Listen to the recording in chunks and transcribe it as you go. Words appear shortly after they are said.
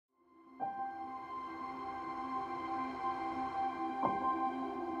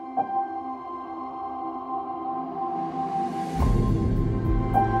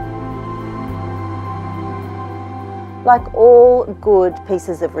Like all good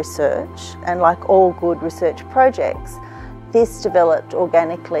pieces of research and like all good research projects, this developed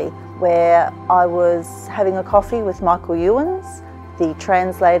organically where I was having a coffee with Michael Ewans, the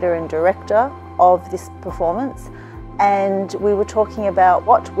translator and director of this performance, and we were talking about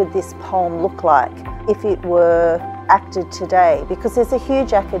what would this poem look like if it were acted today, because there's a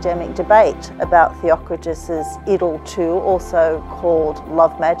huge academic debate about Theocritus's Idyll II, also called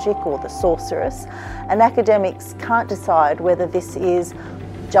Love Magic or The Sorceress, and academics can't decide whether this is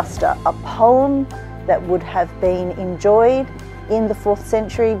just a poem that would have been enjoyed in the 4th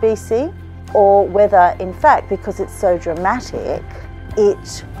century BC, or whether in fact, because it's so dramatic,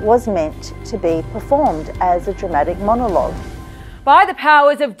 it was meant to be performed as a dramatic monologue. By the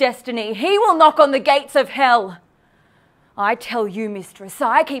powers of destiny, he will knock on the gates of hell. I tell you, mistress,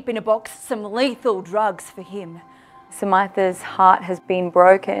 I keep in a box some lethal drugs for him. Samantha's heart has been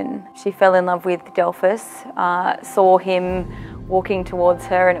broken. She fell in love with Delphus, saw him walking towards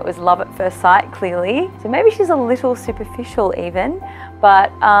her, and it was love at first sight, clearly. So maybe she's a little superficial even,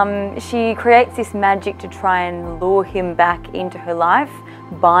 but she creates this magic to try and lure him back into her life,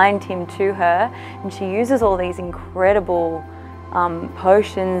 bind him to her, and she uses all these incredible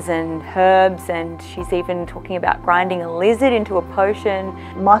potions and herbs, and she's even talking about grinding a lizard into a potion.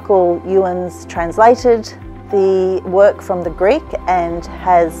 Michael Ewans translated the work from the Greek and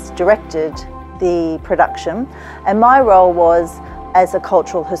has directed the production, and my role was as a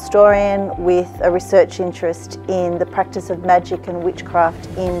cultural historian with a research interest in the practice of magic and witchcraft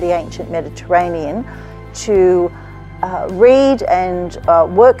in the ancient Mediterranean to read and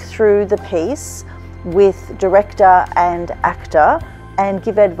work through the piece with director and actor and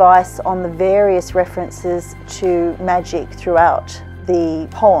give advice on the various references to magic throughout the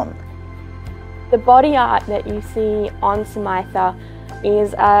poem. The body art that you see on Samantha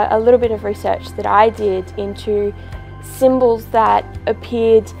is a little bit of research that I did into symbols that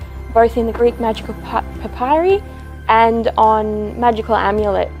appeared both in the Greek magical papyri and on magical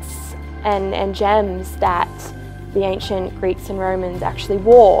amulets and gems that the ancient Greeks and Romans actually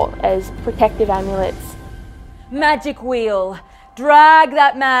wore as protective amulets. Magic wheel, drag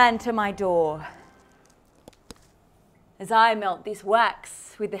that man to my door, as I melt this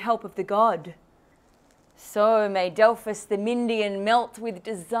wax with the help of the god. So may Delphus the Myndian melt with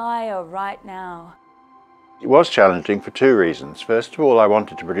desire right now. It was challenging for two reasons. First of all, I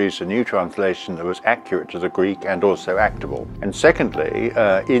wanted to produce a new translation that was accurate to the Greek and also actable. And secondly,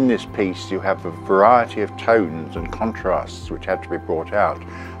 in this piece you have a variety of tones and contrasts which had to be brought out.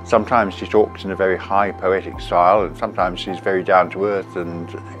 Sometimes she talks in a very high poetic style, and sometimes she's very down to earth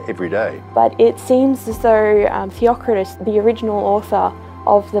and everyday. But it seems as though Theocritus, the original author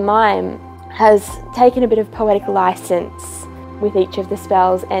of the mime, has taken a bit of poetic license with each of the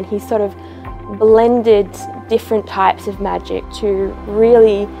spells, and he's sort of blended different types of magic to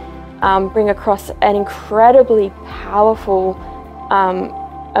really bring across an incredibly powerful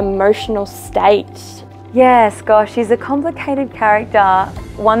emotional state. Yes, gosh, she's a complicated character,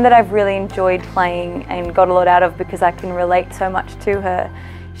 one that I've really enjoyed playing and got a lot out of because I can relate so much to her.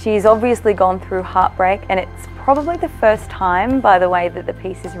 She's obviously gone through heartbreak, and it's probably the first time, by the way that the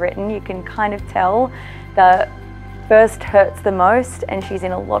piece is written, you can kind of tell that first hurts the most and she's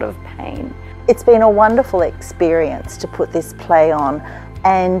in a lot of pain. It's been a wonderful experience to put this play on,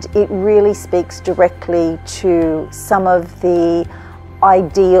 and it really speaks directly to some of the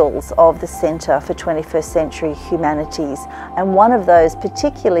ideals of the Centre for 21st Century Humanities. And one of those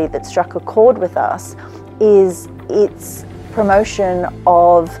particularly that struck a chord with us is its promotion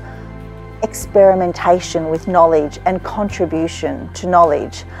of experimentation with knowledge and contribution to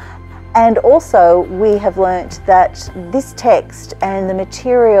knowledge. And also we have learnt that this text and the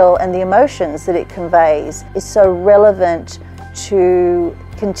material and the emotions that it conveys is so relevant to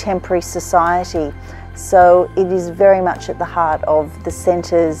contemporary society. So it is very much at the heart of the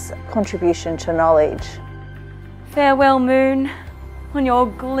Centre's contribution to knowledge. Farewell, moon, on your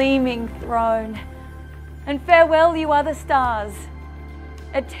gleaming throne, and farewell, you other stars,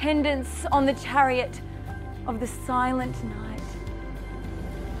 attendants on the chariot of the silent night.